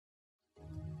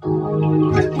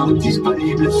Now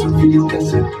disponible sur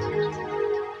vidéocassette.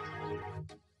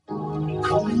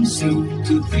 Coming soon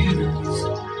to theaters.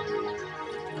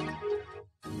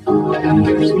 And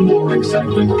there's more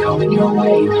excitement coming your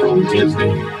way from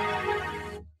Disney.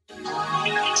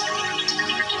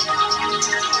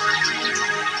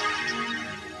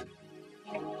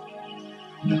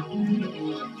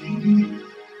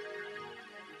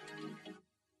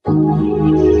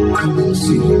 Coming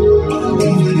soon on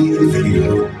DVD and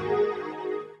video.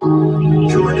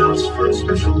 Join us for a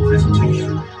special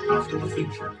presentation after the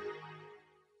feature.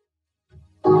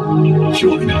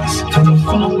 Join us for the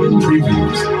following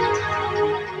previews.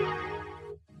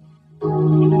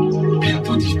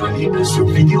 Bientôt disponible sur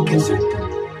vidéocassette.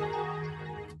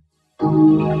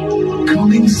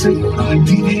 Coming soon on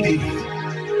DVD.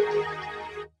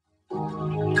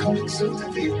 Coming soon to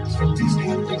theaters from Disney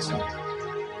and Pixar.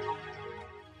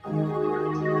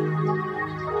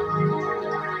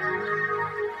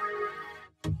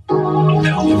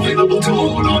 Now available to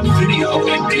own on video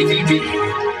and DVD.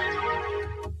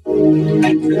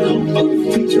 And now a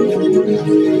feature program.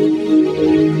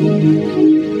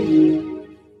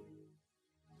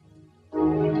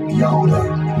 Y ahora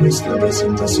nuestra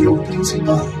presentación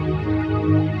principal.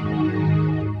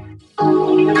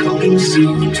 Coming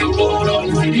soon to own on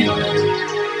video.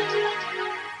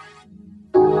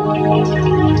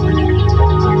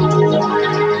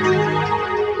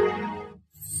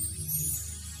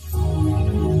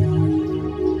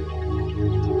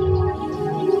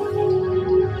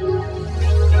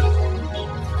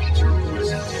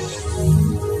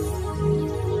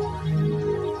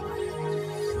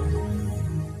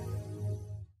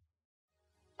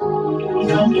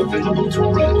 Now available to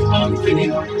rent on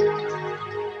video.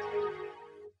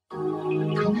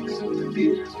 Coming soon to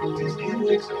theaters from Disney and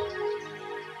Pixar.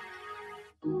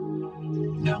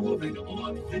 Now available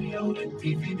on video and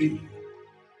DVD.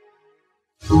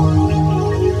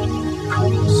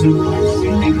 Coming soon on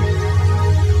CD.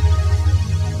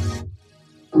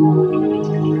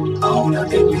 Ahora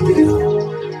en video.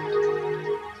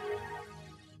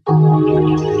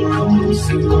 Coming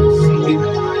soon on CD.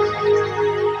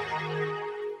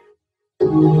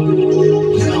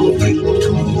 Now available to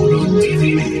own on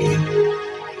DVD.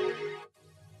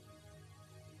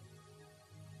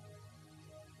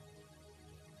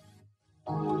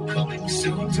 Coming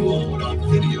soon to own on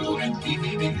video and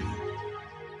DVD.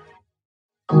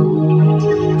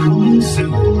 Coming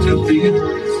soon to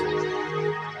theaters.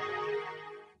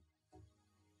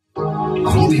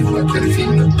 Rendez-vous après le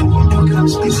film pour un programme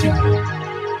spécial.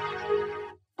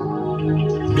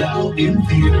 Now in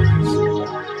theaters.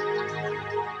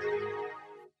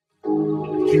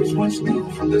 Here's what's new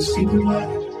from the Secret Lab.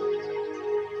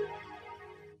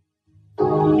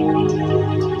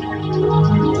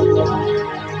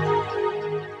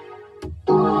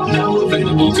 Now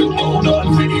available to own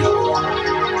on video.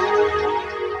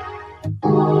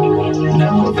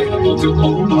 Now available to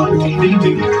own on DVD.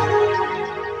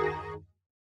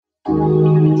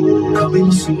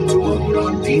 Coming soon to own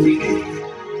on DVD.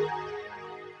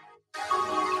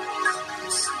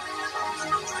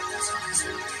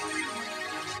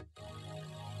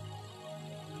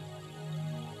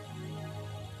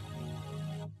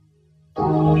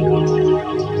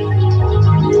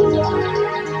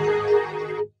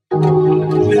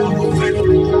 Now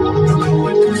available, the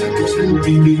collector's edition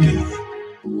DVD.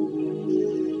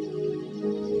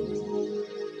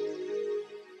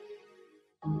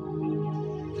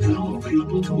 Now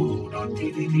available to own on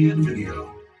DVD and video.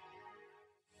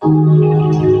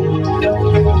 Now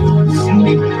available on CD.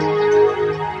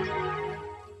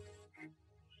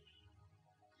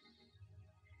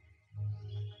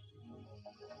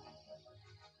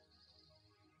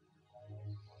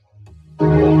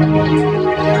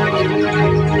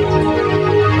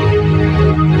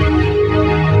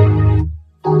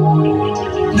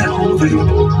 Now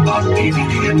available on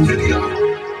DVD and video.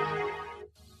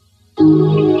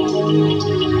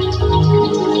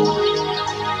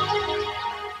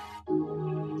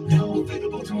 Now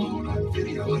available to own on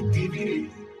video and DVD.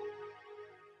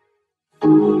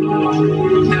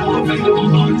 Now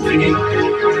available on video.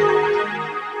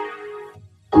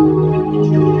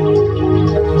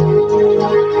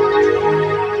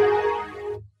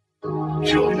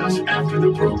 Join us after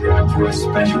the program for a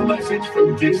special message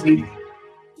from Disney.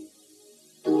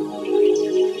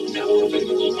 Now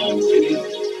available on video.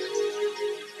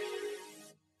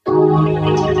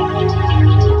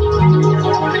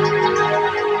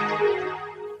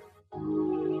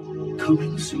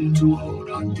 Coming soon to own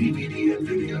on DVD and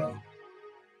video.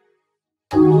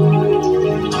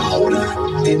 Ahora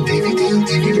en DVD y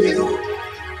video.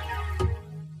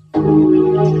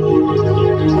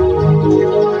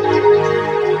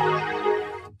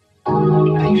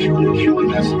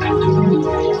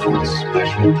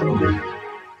 feature program.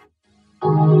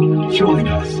 Join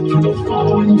us for the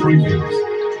following previews.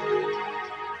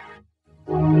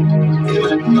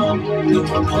 Ilan ng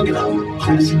napapagaw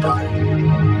principal.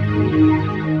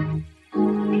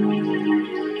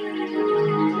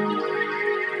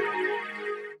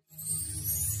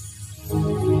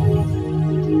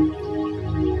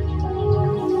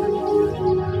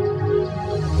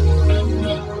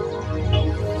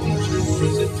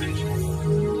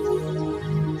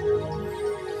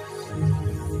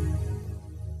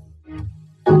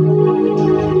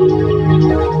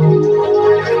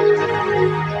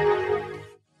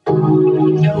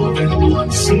 Now available on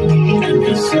CD and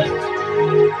cassette.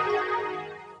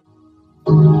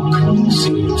 Coming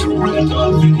soon to rent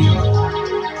on video.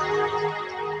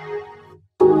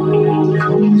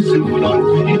 Coming soon on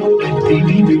video and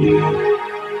DVD.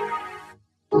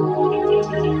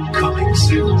 Coming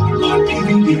soon on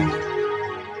DVD.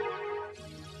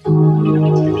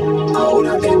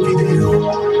 Ahora en video.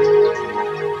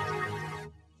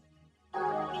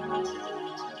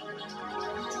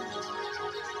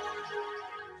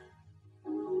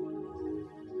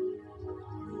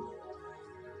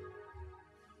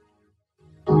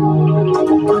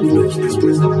 Acompáñenos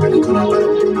después de la película para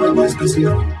un programa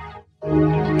especial.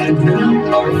 And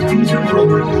now, our feature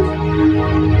program.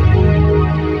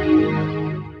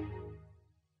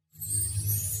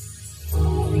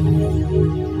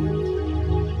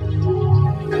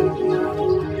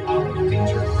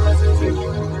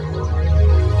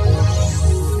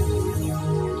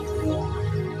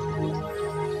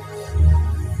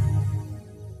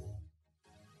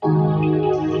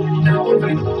 Now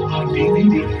available on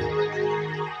DVD.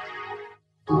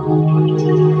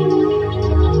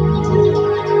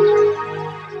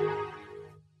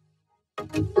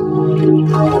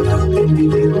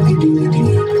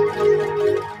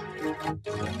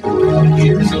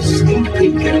 Here's a sneak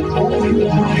peek at all you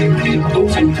high-end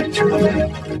motion picture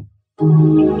event.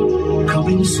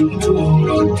 Coming soon to own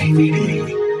on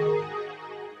DVD.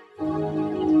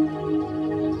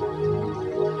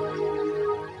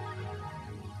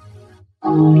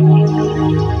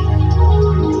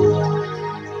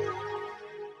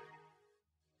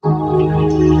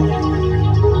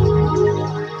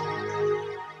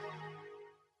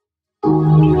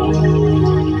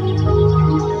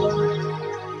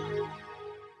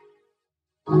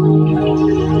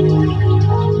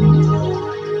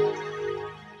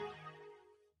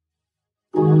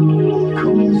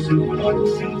 Coming soon on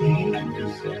CD and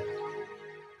cassette.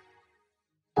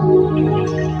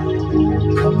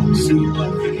 Coming soon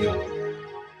on video.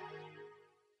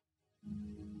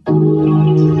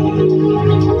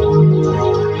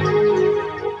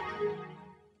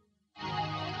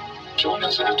 Join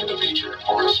us after the feature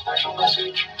for a special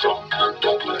message from Kirk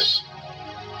Douglas.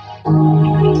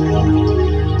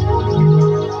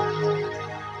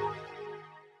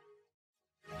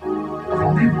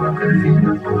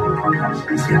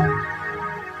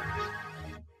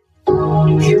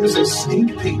 Here's a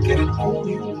sneak peek at an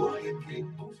all-new